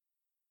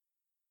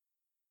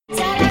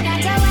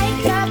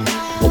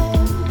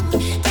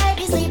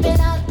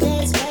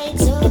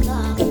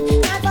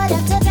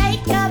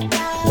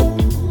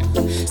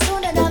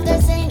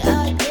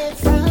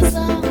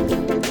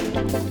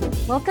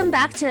Welcome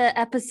back to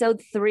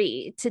episode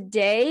 3.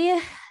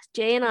 Today,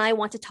 Jay and I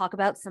want to talk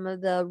about some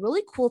of the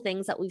really cool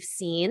things that we've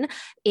seen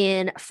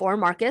in foreign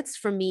markets.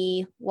 For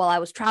me, while I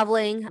was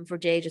traveling, and for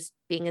Jay, just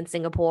being in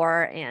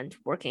Singapore and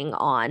working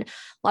on a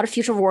lot of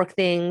future work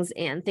things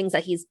and things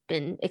that he's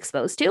been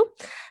exposed to.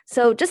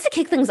 So just to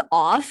kick things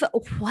off,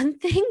 one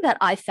thing that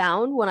I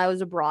found when I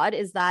was abroad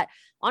is that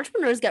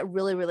entrepreneurs get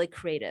really, really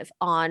creative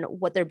on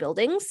what they're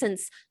building,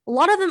 since a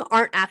lot of them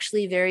aren't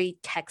actually very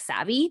tech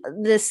savvy.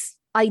 This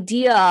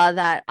idea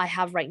that I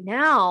have right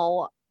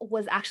now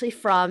was actually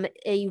from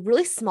a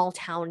really small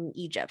town in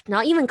Egypt,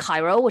 not even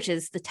Cairo, which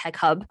is the tech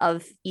hub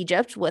of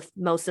Egypt with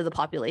most of the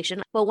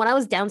population. But when I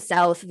was down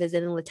south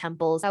visiting the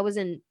temples, I was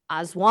in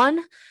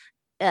Aswan.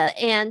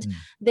 And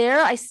there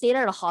I stayed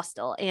at a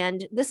hostel.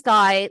 And this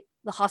guy,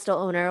 the hostel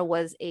owner,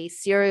 was a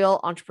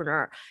serial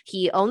entrepreneur.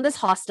 He owned this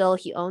hostel.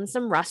 He owned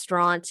some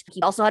restaurant.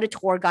 He also had a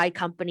tour guide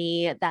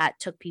company that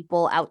took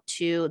people out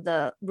to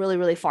the really,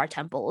 really far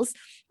temples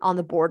on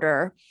the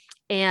border.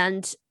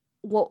 And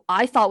what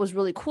I thought was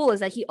really cool is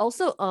that he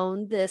also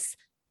owned this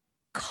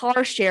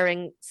car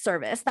sharing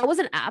service that was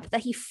an app that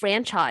he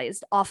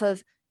franchised off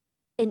of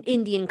an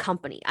Indian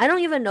company. I don't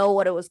even know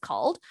what it was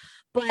called,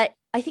 but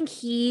I think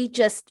he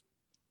just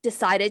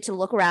decided to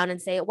look around and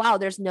say, wow,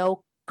 there's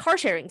no car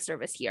sharing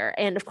service here.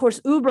 And of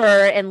course,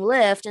 Uber and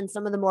Lyft and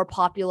some of the more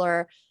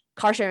popular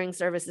car sharing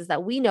services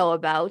that we know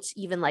about,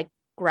 even like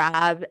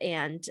Grab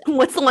and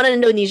what's the one in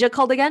Indonesia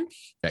called again?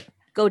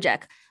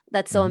 Gojek.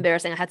 That's so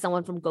embarrassing. I had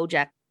someone from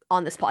Gojek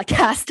on this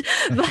podcast,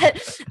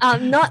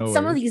 but not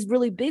some of these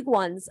really big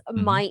ones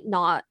might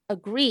not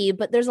agree,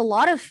 but there's a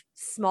lot of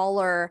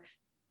smaller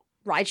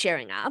ride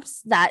sharing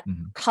apps that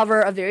cover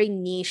a very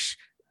niche,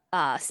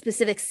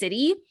 specific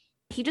city.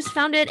 He just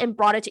found it and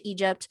brought it to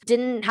Egypt,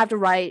 didn't have to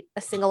write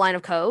a single line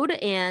of code.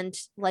 And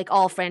like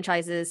all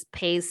franchises,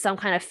 pays some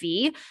kind of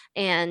fee.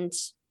 And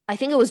I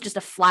think it was just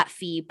a flat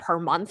fee per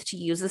month to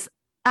use this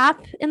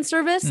app and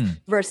service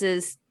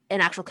versus an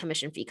actual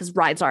commission fee, because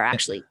rides are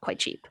actually quite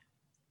cheap.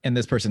 And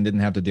this person didn't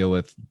have to deal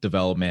with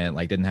development,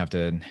 like didn't have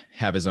to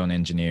have his own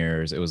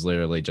engineers. It was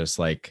literally just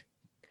like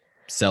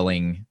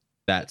selling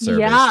that service.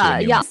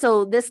 Yeah.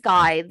 So this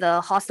guy,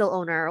 the hostel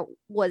owner,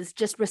 was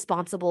just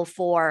responsible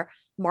for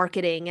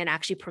marketing and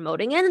actually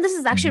promoting it. And this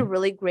is actually a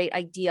really great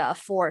idea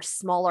for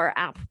smaller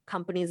app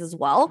companies as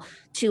well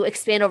to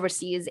expand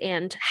overseas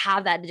and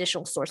have that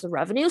additional source of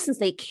revenue, since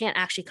they can't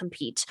actually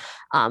compete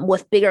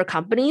with bigger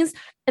companies.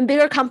 And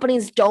bigger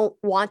companies don't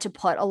want to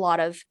put a lot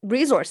of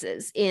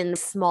resources in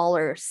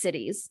smaller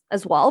cities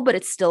as well, but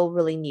it's still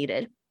really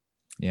needed.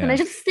 Yeah. And I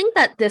just think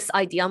that this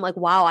idea, I'm like,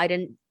 wow, I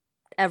didn't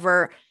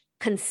ever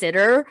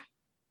consider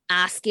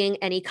asking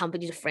any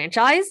company to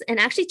franchise. And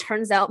actually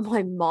turns out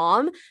my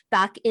mom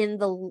back in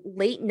the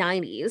late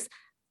 90s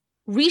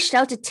reached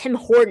out to Tim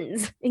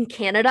Hortons in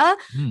Canada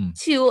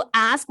to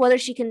ask whether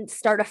she can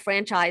start a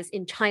franchise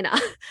in China.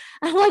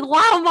 I'm like,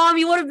 wow, Mom,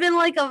 you would have been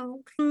like a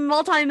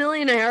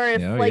multimillionaire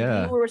if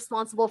you were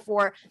responsible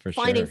for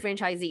finding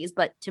franchisees,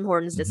 but Tim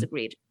Hortons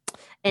disagreed.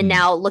 And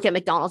now look at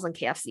McDonald's and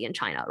KFC in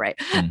China, right?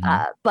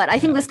 But I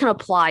think this can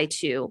apply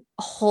to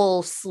a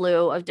whole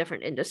slew of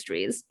different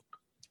industries.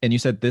 And you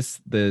said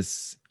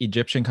this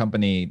Egyptian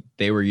company,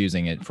 they were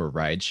using it for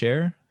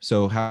rideshare.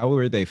 So how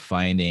were they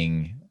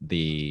finding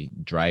the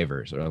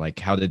drivers, or like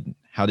how did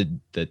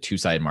the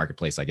two-sided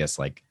marketplace, I guess,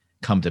 like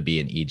come to be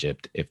in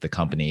Egypt if the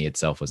company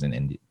itself was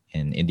in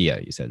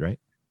India, you said, right?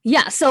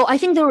 Yeah. So I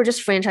think they were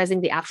just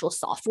franchising the actual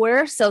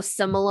software. So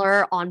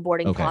similar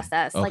onboarding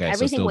process. Like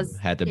everything so was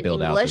had to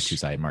build out the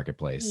two-sided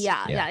marketplace.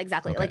 Yeah,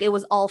 exactly. Like it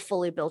was all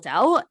fully built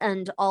out,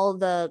 and all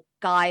the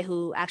guy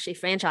who actually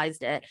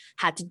franchised it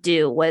had to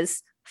do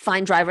was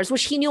find drivers,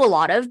 which he knew a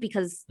lot of,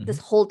 because this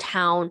whole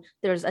town,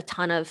 there's a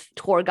ton of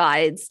tour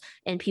guides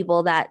and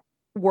people that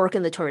work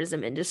in the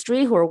tourism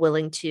industry who are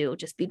willing to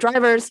just be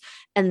drivers.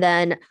 And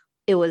then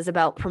it was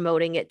about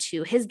promoting it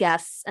to his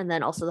guests, and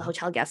then also the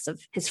hotel guests of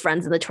his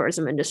friends in the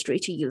tourism industry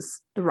to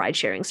use the ride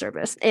sharing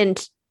service.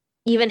 And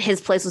even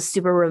his place was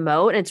super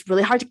remote, and it's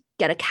really hard to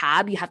get a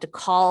cab. You have to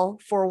call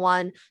for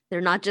one. They're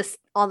not just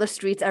on the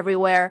streets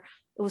everywhere.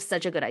 It was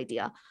such a good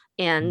idea.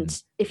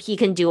 And if he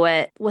can do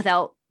it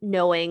without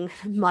knowing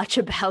much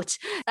about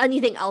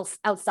anything else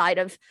outside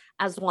of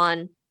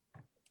Aswan,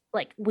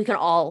 like we can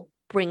all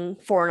bring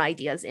foreign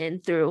ideas in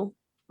through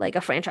like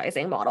a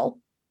franchising model.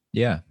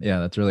 Yeah,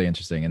 that's really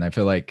interesting. And I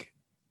feel like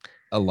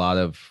a lot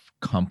of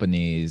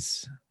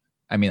companies,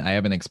 I mean, I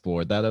haven't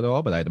explored that at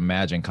all, but I'd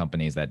imagine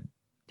companies that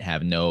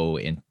have no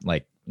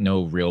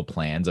real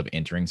plans of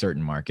entering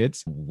certain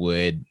markets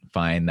would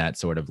find that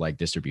sort of like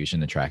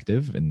distribution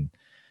attractive, and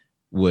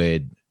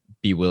would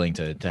be willing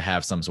to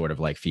have some sort of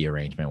like fee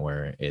arrangement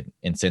where it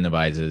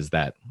incentivizes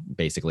that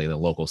basically the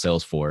local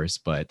sales force,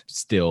 but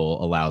still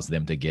allows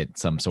them to get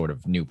some sort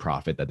of new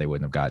profit that they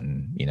wouldn't have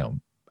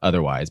gotten,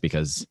 otherwise.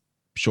 Because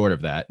short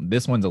of that,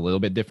 this one's a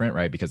little bit different,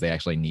 right? Because they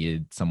actually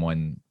needed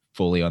someone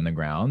fully on the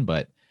ground,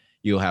 but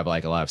you'll have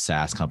like a lot of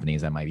SaaS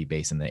companies that might be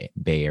based in the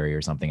Bay Area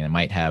or something, and it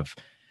might have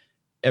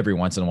every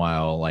once in a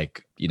while,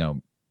 like,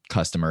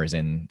 customers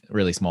in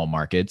really small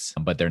markets,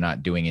 but they're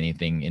not doing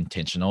anything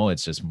intentional.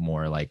 It's just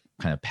more like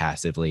kind of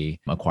passively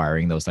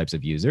acquiring those types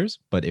of users.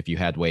 But if you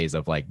had ways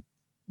of like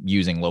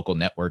using local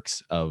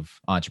networks of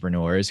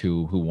entrepreneurs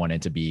who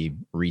wanted to be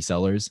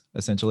resellers,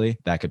 essentially,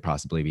 that could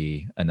possibly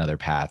be another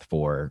path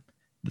for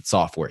the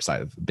software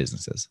side of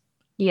businesses.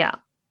 Yeah.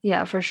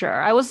 Yeah, for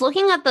sure. I was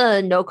looking at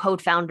the No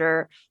Code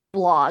Founder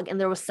blog, and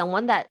there was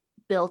someone that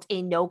built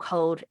a no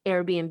code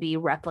Airbnb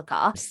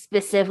replica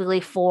specifically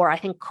for, I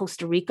think,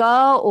 Costa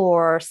Rica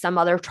or some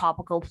other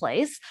tropical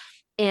place.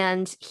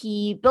 And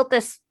he built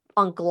this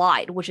on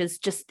Glide, which is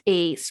just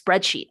a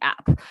spreadsheet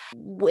app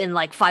in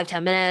like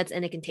 5-10 minutes,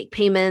 and it can take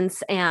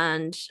payments.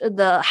 And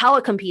how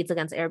it competes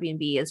against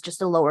Airbnb is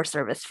just a lower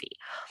service fee.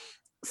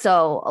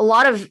 So a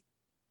lot of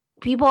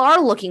people are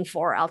looking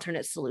for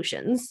alternate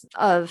solutions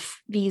of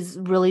these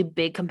really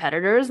big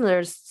competitors. And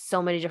there's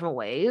so many different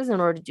ways in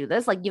order to do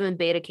this. Like even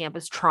BetaCamp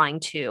is trying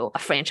to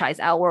franchise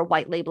out. We're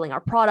white labeling our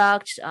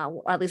product.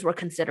 At least we're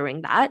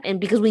considering that. And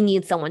because we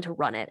need someone to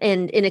run it.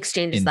 And in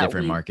exchange in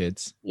different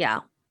markets. Yeah.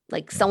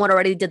 Like someone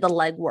already did the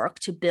legwork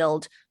to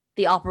build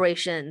the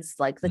operations,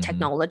 like the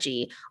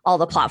technology, all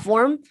the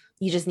platform.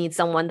 You just need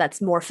someone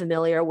that's more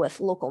familiar with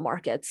local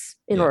markets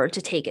in order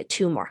to take it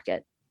to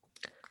market.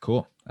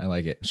 Cool. I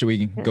like it. Should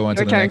we go on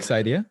to the next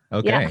idea?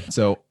 Okay. Yeah.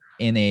 So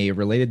in a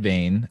related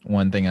vein,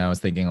 one thing I was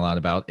thinking a lot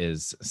about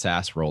is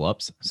SaaS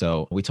rollups.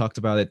 So we talked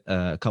about it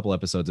a couple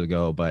episodes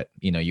ago, but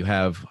you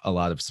have a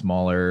lot of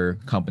smaller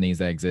companies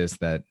that exist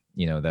that,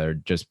 that are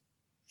just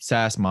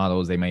SaaS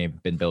models. They may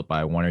have been built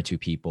by one or two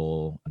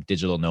people,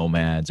 digital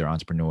nomads or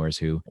entrepreneurs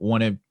who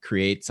want to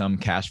create some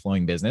cash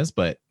flowing business,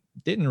 but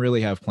didn't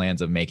really have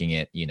plans of making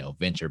it,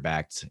 venture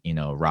backed,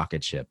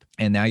 rocket ship.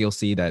 And now you'll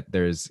see that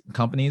there's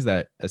companies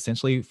that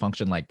essentially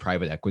function like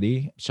private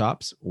equity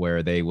shops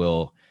where they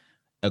will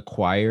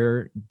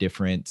acquire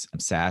different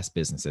SaaS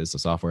businesses, so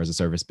software as a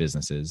service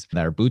businesses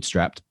that are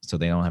bootstrapped, so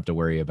they don't have to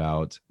worry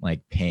about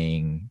like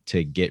paying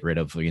to get rid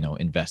of,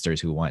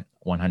 investors who want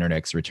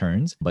 100x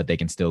returns, but they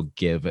can still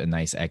give a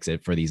nice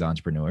exit for these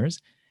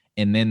entrepreneurs.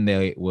 And then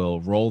they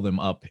will roll them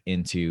up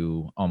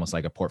into almost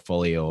like a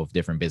portfolio of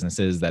different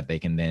businesses that they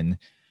can then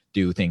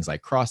do things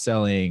like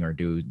cross-selling or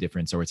do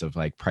different sorts of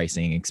like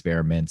pricing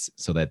experiments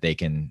so that they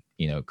can,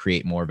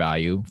 create more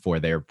value for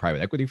their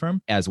private equity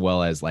firm, as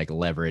well as like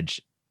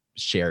leverage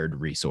shared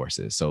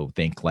resources. So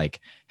think like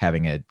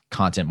having a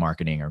content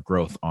marketing or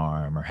growth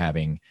arm or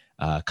having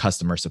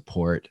customer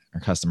support or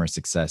customer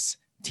success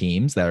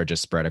teams that are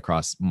just spread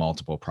across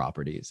multiple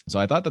properties. So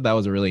I thought that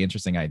was a really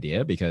interesting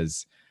idea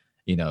because,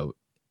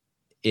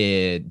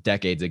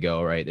 decades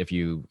ago, right? If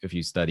you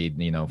studied,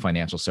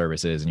 financial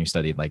services and you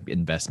studied like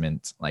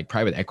investment, like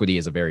private equity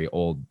is a very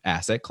old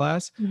asset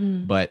class,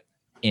 but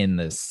in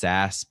the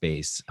SaaS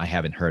space, I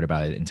haven't heard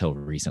about it until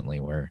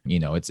recently where,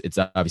 it's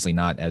obviously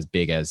not as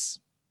big as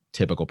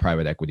typical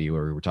private equity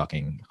where we're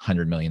talking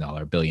 $100 million,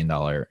 $1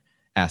 billion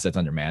assets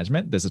under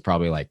management. This is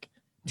probably like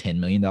 $10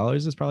 million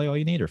is probably all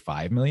you need, or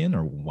 5 million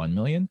or 1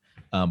 million.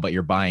 But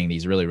you're buying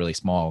these really, really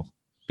small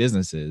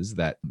businesses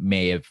that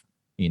may have,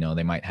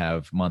 they might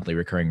have monthly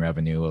recurring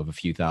revenue of a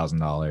few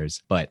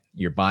 $1,000s, but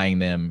you're buying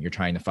them. You're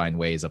trying to find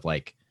ways of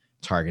like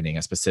targeting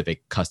a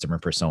specific customer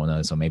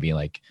persona. So maybe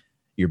like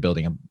you're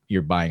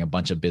buying a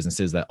bunch of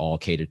businesses that all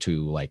cater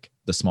to like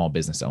the small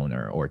business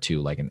owner or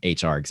to like an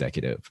HR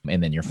executive.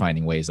 And then you're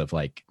finding ways of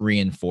like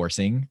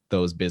reinforcing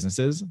those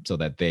businesses so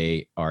that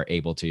they are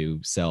able to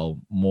sell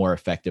more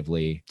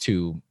effectively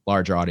to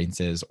larger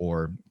audiences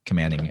or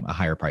commanding a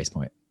higher price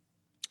point.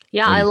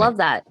 Yeah, I love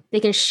that.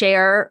 They can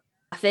share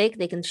traffic,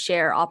 they can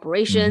share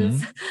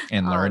operations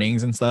and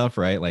learnings and stuff,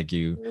 right? Like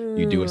you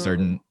do a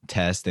certain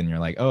test and you're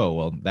like, oh,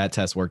 well, that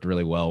test worked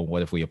really well.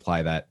 What if we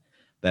apply that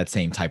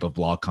same type of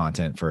blog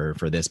content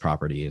for this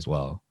property as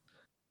well?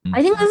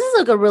 I think this is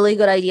like a really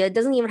good idea. It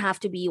doesn't even have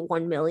to be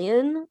 1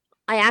 million.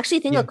 I actually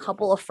think a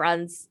couple of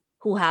friends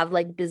who have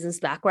like business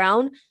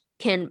background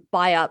can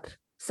buy up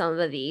some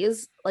of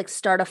these, like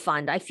start a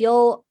fund. I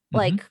feel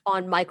like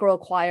on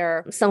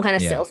MicroAcquire, some kind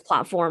of sales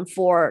platform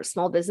for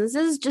small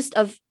businesses, just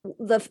of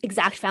the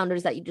exact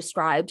founders that you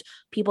described,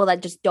 people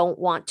that just don't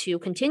want to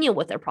continue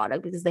with their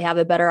product because they have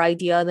a better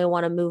idea and they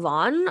want to move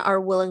on, are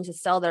willing to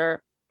sell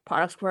their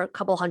products for a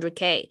couple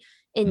 $100K.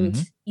 And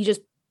you just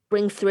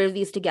bring 3 of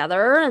these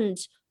together and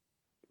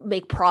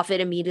make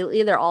profit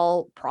immediately. They're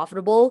all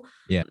profitable.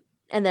 Yeah.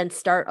 And then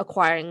start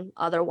acquiring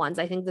other ones.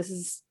 I think this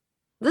is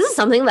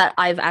something that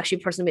I've actually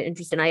personally been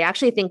interested in. I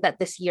actually think that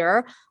this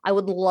year I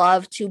would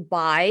love to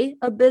buy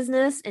a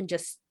business and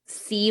just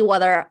see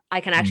whether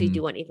I can actually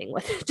do anything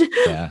with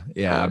it.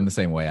 Yeah. I'm the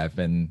same way. I've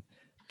been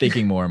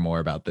thinking more and more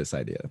about this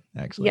idea,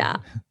 actually. Yeah.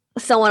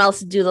 Someone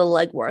else do the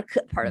legwork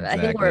part of it. I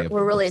think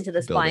we're really into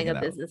this buying a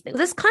business thing.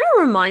 This kind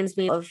of reminds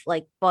me of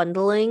like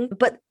bundling,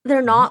 but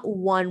they're not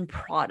one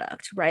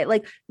product, right?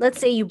 Like let's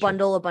say you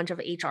bundle a bunch of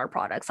HR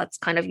products. That's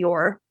kind of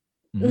your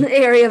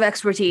area of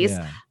expertise.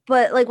 Yeah.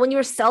 But like when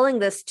you're selling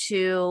this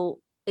to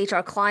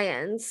HR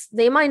clients,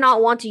 they might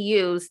not want to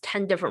use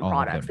 10 different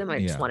products. They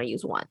might just want to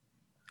use one.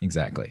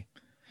 Exactly.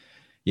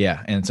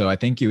 Yeah. And so I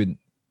think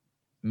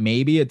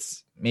maybe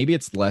it's maybe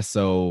it's less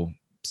so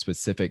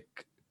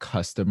specific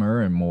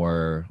customer and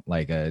more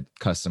like a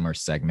customer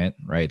segment,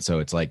 right? So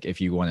it's like if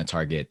you want to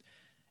target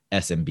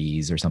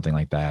SMBs or something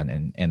like that,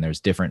 and there's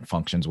different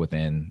functions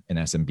within an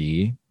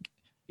SMB.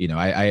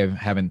 I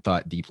haven't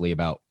thought deeply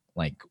about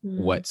like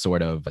what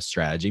sort of a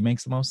strategy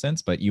makes the most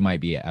sense, but you might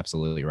be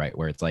absolutely right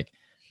where it's like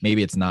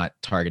maybe it's not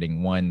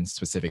targeting one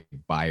specific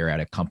buyer at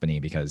a company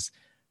because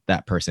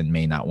that person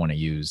may not want to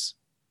use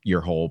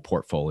your whole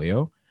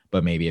portfolio,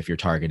 but maybe if you're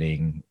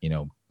targeting,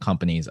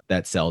 companies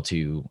that sell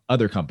to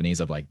other companies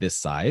of like this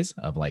size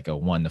of like a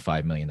 $1 to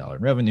 $5 million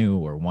in revenue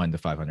or 1 to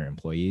 500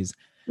 employees,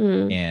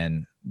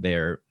 and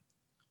they're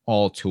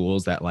all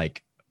tools that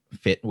like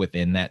fit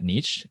within that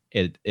niche,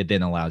 it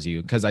then allows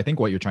you, because I think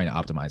what you're trying to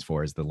optimize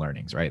for is the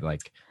learnings, right?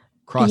 Like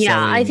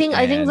Yeah, I cross-selling think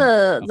and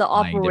the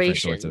applying different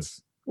sorts of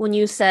operations, when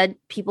you said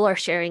people are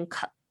sharing,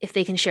 if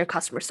they can share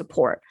customer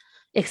support,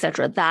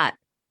 etc., that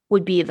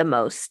would be the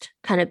most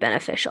kind of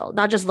beneficial,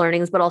 not just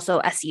learnings, but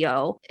also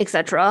SEO,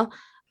 etc.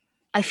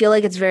 I feel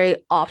like it's very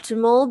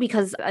optimal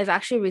because I've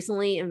actually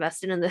recently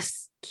invested in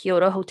this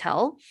Kyoto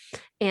hotel,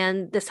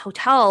 and this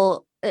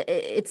hotel,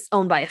 it's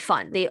owned by a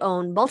fund. They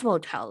own multiple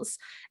hotels,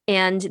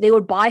 and they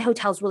would buy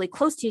hotels really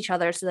close to each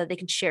other so that they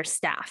can share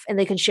staff and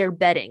they can share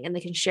bedding and they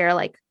can share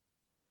like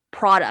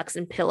products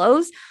and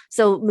pillows.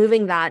 So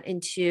moving that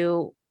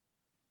into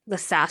the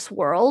SaaS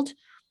world,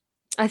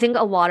 I think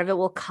a lot of it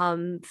will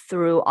come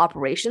through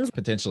operations.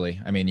 potentially.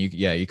 I mean,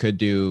 you could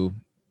do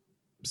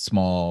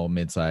small,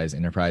 mid-size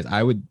enterprise.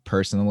 I would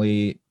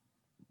personally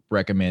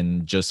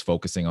recommend just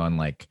focusing on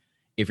like,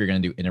 if you're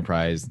going to do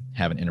enterprise,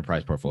 have an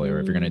enterprise portfolio. Or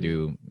if you're going to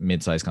do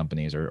mid-size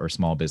companies or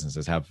small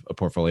businesses, have a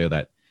portfolio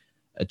that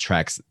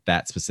attracts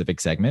that specific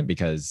segment,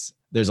 because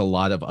there's a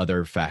lot of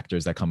other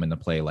factors that come into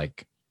play,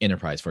 like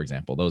enterprise, for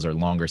example. Those are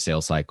longer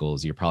sales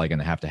cycles. You're probably going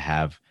to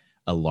have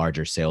a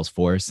larger sales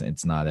force.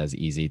 It's not as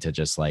easy to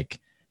just like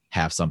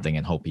have something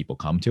and hope people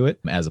come to it,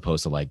 as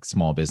opposed to like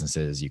small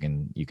businesses. You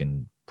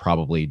can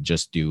probably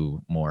just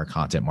do more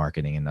content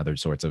marketing and other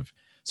sorts of,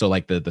 so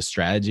like the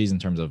strategies in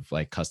terms of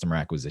like customer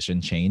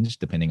acquisition change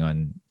depending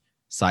on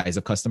size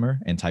of customer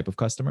and type of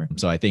customer.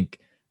 So I think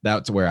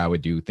that's where I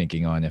would do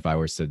thinking on, if I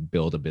was to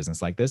build a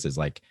business like this, is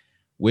like,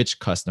 which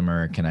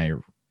customer can I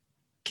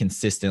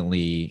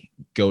consistently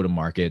go to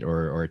market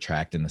or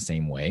attract in the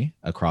same way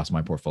across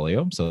my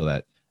portfolio, so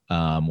that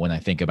when I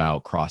think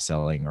about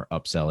cross-selling or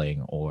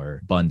upselling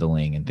or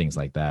bundling and things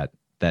like that,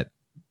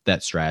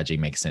 that strategy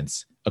makes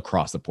sense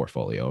across the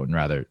portfolio, and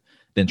rather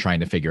than trying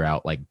to figure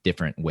out like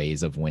different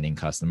ways of winning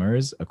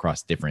customers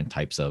across different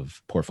types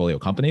of portfolio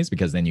companies,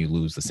 because then you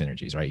lose the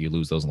synergies, right? You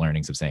lose those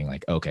learnings of saying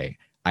like, okay,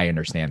 I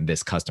understand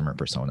this customer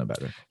persona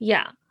better.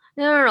 Yeah.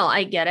 No,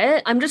 I get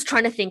it. I'm just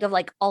trying to think of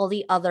like all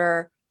the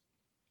other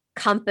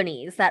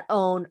companies that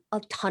own a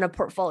ton of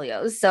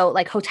portfolios. So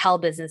like hotel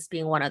business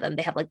being one of them.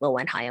 They have like low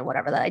and high and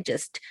whatever that I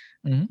just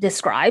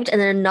described. And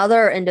then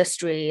another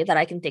industry that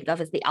I can think of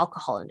is the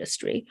alcohol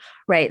industry,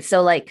 right?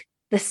 So like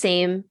the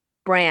same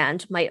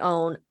brand might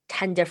own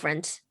 10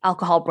 different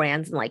alcohol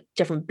brands and like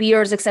different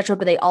beers, etc.,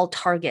 but they all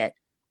target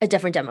a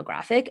different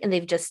demographic and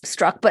they've just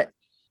struck. But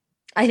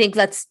I think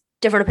that's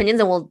different opinions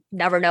and we'll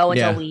never know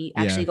until we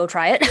actually go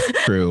try it.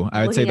 True.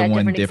 I would say the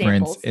one difference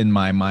examples in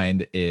my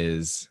mind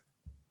is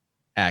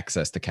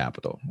access to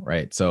capital,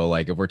 right? So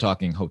like if we're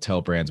talking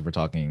hotel brands, if we're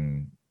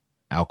talking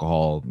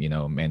alcohol,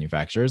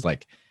 manufacturers,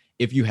 like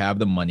if you have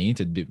the money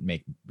to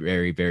make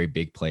very, very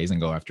big plays and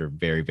go after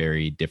very,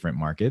 very different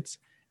markets,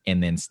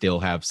 and then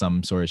still have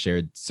some sort of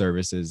shared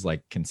services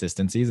like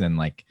consistencies, and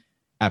like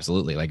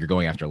absolutely, like you're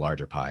going after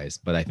larger pies.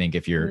 But I think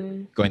if you're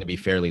going to be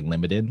fairly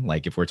limited,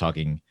 like if we're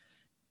talking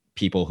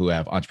people who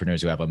have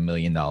entrepreneurs who have $1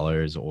 million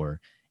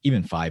or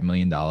even $5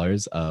 million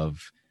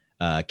of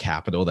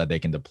capital that they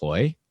can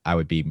deploy, I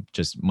would be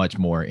just much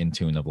more in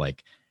tune of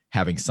like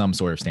having some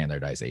sort of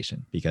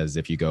standardization, because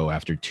if you go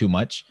after too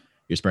much,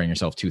 you're spreading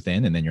yourself too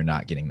thin, and then you're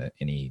not getting the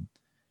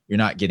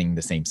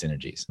same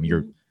synergies.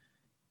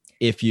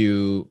 If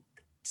you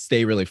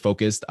stay really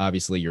focused,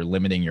 obviously you're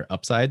limiting your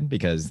upside,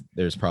 because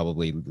there's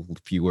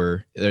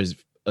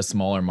a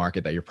smaller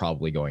market that you're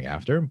probably going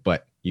after,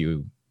 but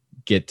you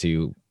get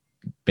to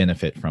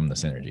benefit from the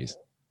synergies.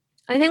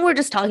 I think we're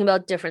just talking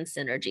about different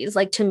synergies.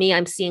 Like to me,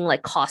 I'm seeing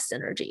like cost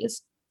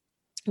synergies,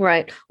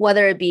 right?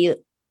 Whether it be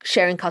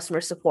sharing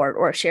customer support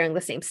or sharing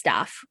the same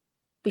staff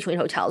between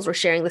hotels or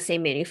sharing the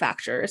same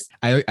manufacturers.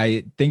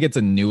 I think it's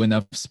a new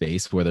enough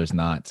space where there's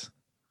not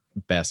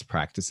best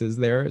practices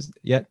there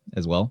yet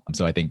as well.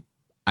 So I think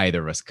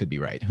either of us could be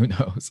right. Who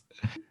knows?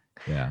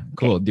 Yeah.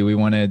 Cool. Okay. Do we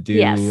want to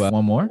do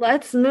one more?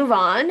 Let's move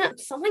on.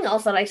 Something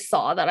else that I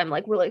saw that I'm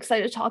like really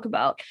excited to talk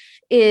about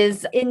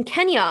is in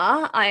Kenya,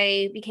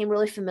 I became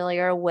really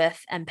familiar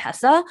with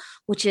M-Pesa,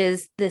 which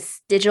is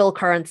this digital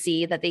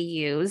currency that they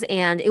use.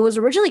 And it was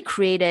originally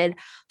created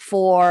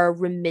for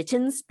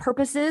remittance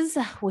purposes,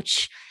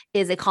 which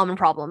is a common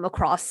problem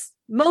across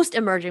most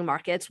emerging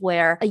markets,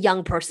 where a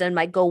young person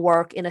might go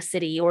work in a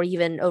city or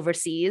even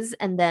overseas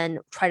and then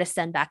try to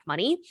send back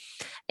money.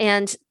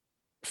 And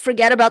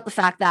forget about the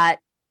fact that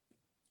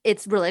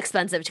it's really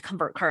expensive to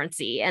convert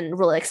currency and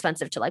really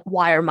expensive to like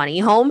wire money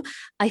home.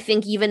 I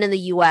think even in the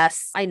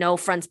US, I know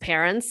friends'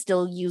 parents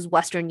still use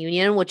Western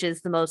Union, which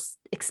is the most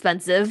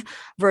expensive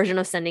version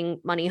of sending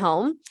money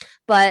home.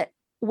 But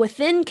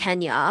within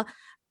Kenya,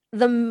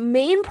 the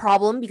main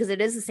problem, because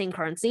it is the same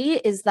currency,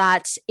 is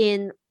that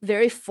in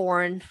very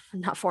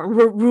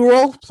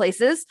rural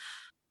places,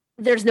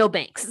 there's no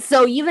banks.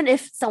 So even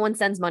if someone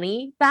sends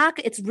money back,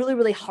 it's really,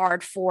 really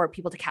hard for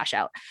people to cash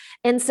out.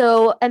 And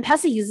so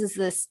M-Pesa uses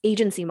this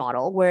agency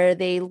model where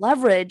they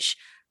leverage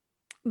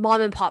mom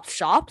and pop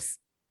shops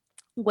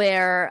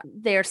where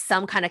there's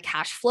some kind of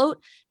cash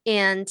float,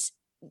 and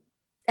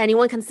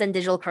anyone can send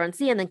digital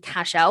currency and then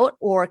cash out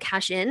or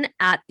cash in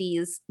at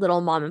these little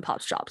mom and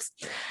pop shops.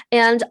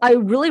 And I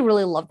really,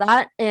 really love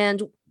that.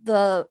 And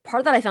the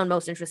part that I found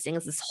most interesting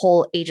is this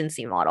whole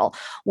agency model,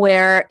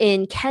 where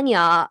in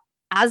Kenya,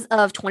 as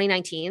of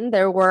 2019,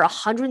 there were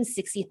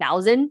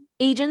 160,000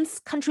 agents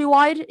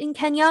countrywide in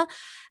Kenya,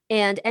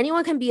 and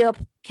anyone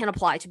can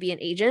apply to be an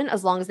agent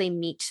as long as they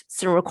meet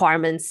certain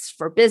requirements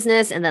for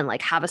business and then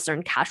like have a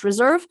certain cash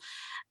reserve.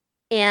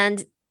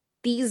 And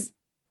these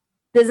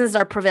businesses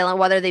are prevalent,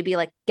 whether they be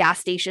like gas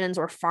stations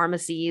or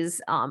pharmacies,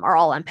 are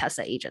all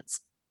M-Pesa agents.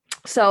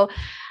 So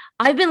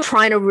I've been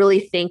trying to really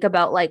think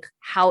about like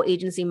how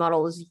agency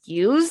model is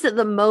used.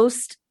 The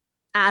most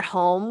at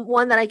home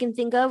one that I can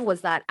think of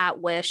was that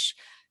at Wish,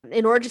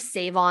 in order to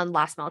save on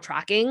last mile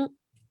tracking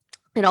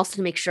and also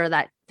to make sure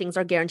that things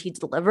are guaranteed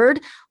delivered,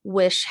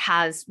 Wish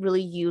has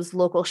really used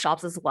local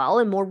shops as well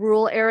in more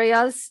rural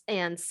areas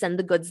and send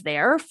the goods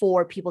there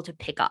for people to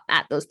pick up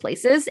at those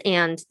places.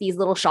 And these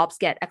little shops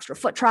get extra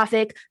foot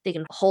traffic. They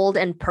can hold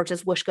and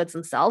purchase Wish goods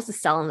themselves to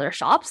sell in their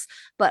shops.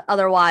 But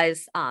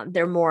otherwise,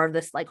 they're more of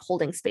this like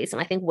holding space.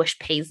 And I think Wish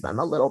pays them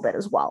a little bit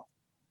as well.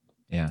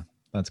 Yeah,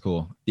 that's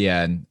cool.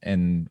 Yeah.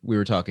 And we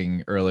were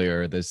talking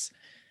earlier, this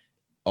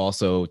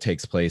also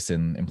takes place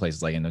in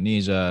places like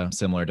Indonesia,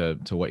 similar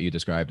to what you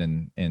described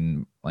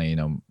in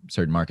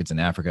certain markets in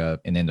Africa.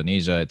 In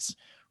Indonesia, it's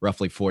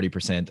roughly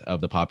 40% of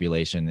the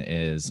population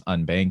is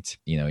unbanked.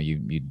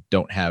 You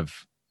don't have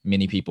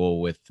many people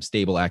with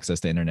stable access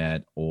to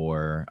internet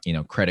or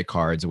credit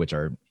cards, which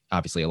are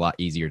obviously a lot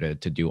easier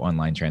to do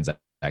online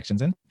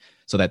transactions in.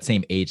 So that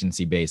same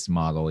agency-based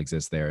model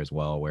exists there as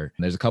well, where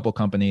there's a couple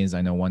companies.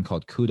 I know one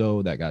called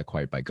Kudo that got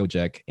acquired by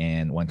Gojek,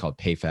 and one called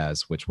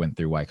PayFaz, which went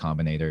through Y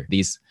Combinator.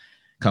 These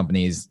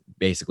companies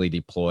basically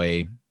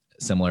deploy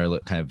similar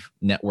kind of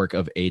network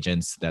of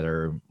agents that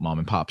are mom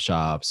and pop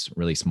shops,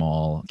 really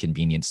small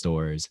convenience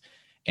stores,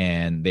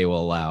 and they will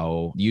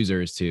allow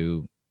users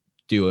to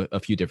do a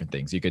few different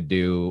things. You could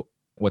do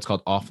what's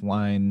called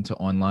offline to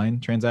online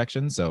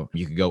transactions. So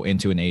you could go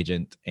into an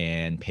agent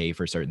and pay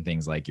for certain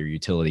things like your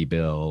utility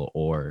bill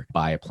or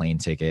buy a plane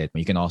ticket.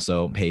 You can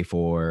also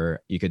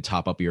you could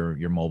top up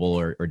your mobile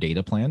or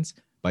data plans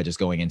by just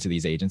going into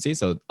these agencies.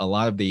 So a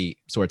lot of the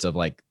sorts of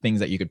like things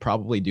that you could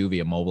probably do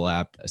via mobile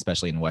app,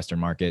 especially in Western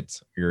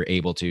markets, you're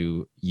able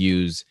to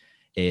use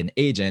an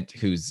agent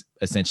who's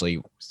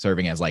essentially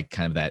serving as like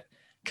kind of that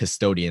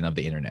custodian of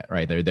the internet,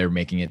 right? They're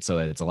making it so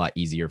that it's a lot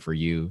easier for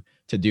you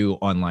to do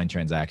online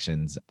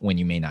transactions when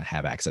you may not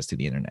have access to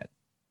the internet.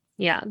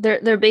 Yeah,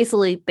 they're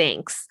basically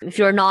banks. If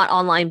you're not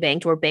online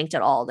banked or banked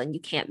at all, then you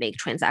can't make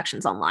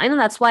transactions online. And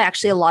that's why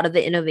actually a lot of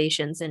the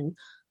innovations in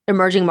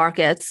emerging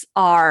markets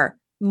are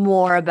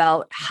more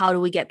about how do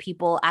we get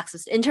people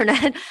access to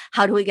internet?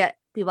 How do we get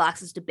people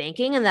access to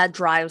banking? And that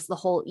drives the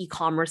whole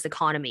e-commerce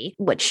economy,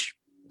 which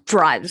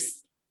drives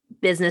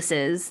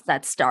businesses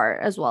that start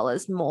as well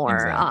as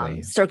more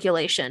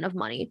circulation of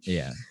money.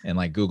 Yeah. And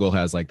like Google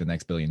has like the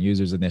Next Billion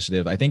Users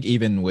initiative. I think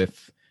even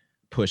with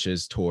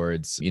pushes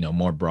towards,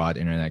 more broad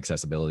internet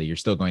accessibility, you're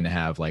still going to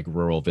have like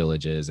rural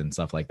villages and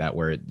stuff like that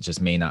where it just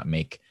may not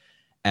make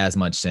as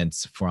much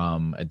sense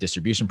from a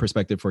distribution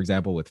perspective, for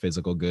example, with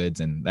physical goods.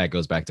 And that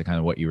goes back to kind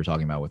of what you were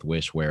talking about with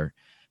Wish, where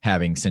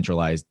having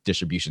centralized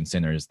distribution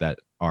centers that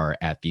are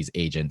at these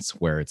agents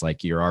where it's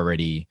like you're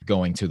already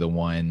going to the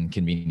one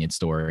convenience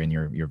store in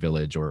your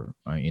village or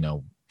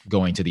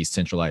going to these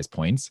centralized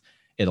points.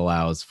 It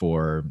allows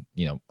for,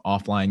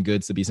 offline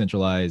goods to be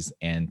centralized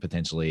and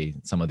potentially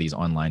some of these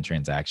online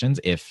transactions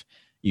if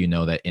you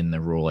know that in the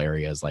rural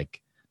areas,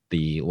 like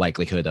the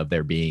likelihood of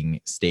there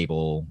being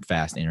stable,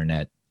 fast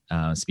internet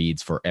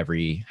speeds for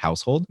every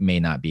household may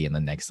not be in the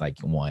next like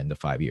 1 to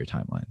 5 year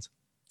timelines.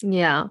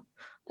 Yeah.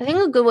 I think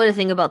a good way to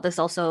think about this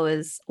also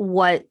is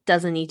what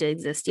doesn't need to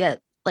exist yet,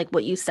 like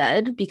what you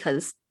said,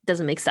 because it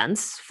doesn't make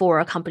sense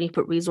for a company to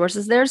put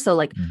resources there. So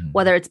like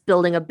whether it's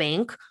building a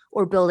bank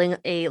or building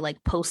a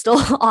like postal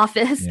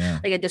office,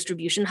 like a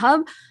distribution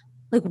hub,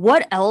 like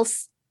what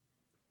else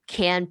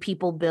can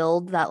people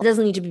build that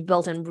doesn't need to be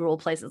built in rural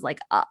places like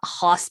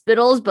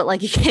hospitals, but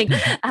like you can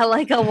at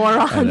like a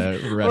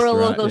or a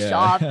local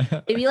shop,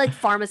 maybe like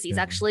pharmacies.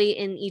 Actually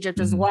in Egypt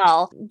as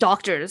well,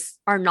 doctors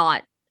are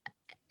not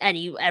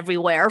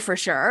everywhere for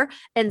sure.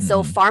 And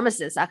so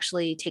pharmacists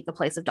actually take the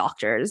place of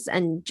doctors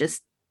and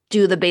just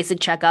do the basic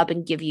checkup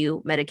and give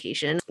you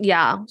medication.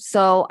 Yeah.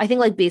 So I think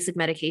like basic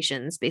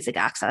medications, basic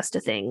access to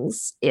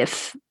things,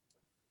 if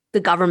the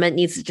government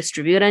needs to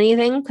distribute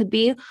anything could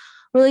be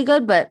really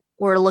good. But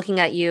we're looking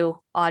at you,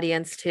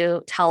 audience,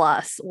 to tell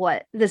us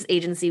what this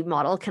agency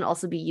model can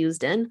also be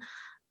used in.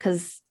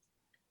 Because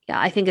yeah,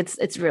 I think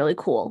it's really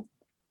cool.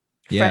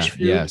 Yeah.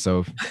 Yeah.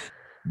 So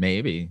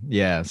maybe.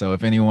 Yeah. So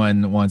if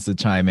anyone wants to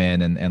chime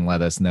in and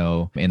let us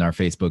know in our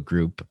Facebook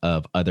group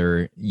of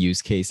other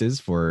use cases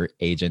for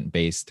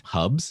agent-based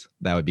hubs,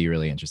 that would be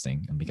really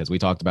interesting, because we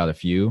talked about a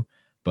few,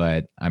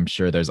 but I'm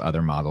sure there's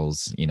other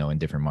models, in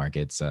different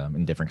markets,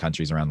 in different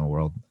countries around the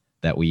world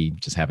that we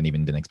just haven't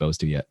even been exposed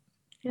to yet.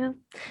 Yeah.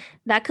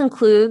 That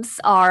concludes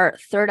our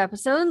third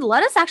episode.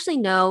 Let us actually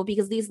know,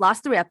 because these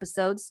first three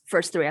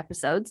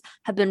episodes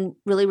have been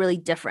really, really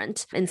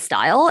different in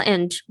style.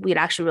 And we'd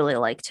actually really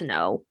like to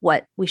know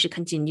what we should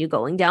continue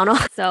going down on.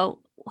 So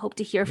hope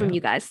to hear from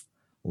you guys.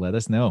 Let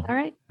us know. All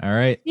right. All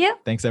right. Yeah.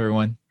 Thanks,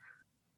 everyone.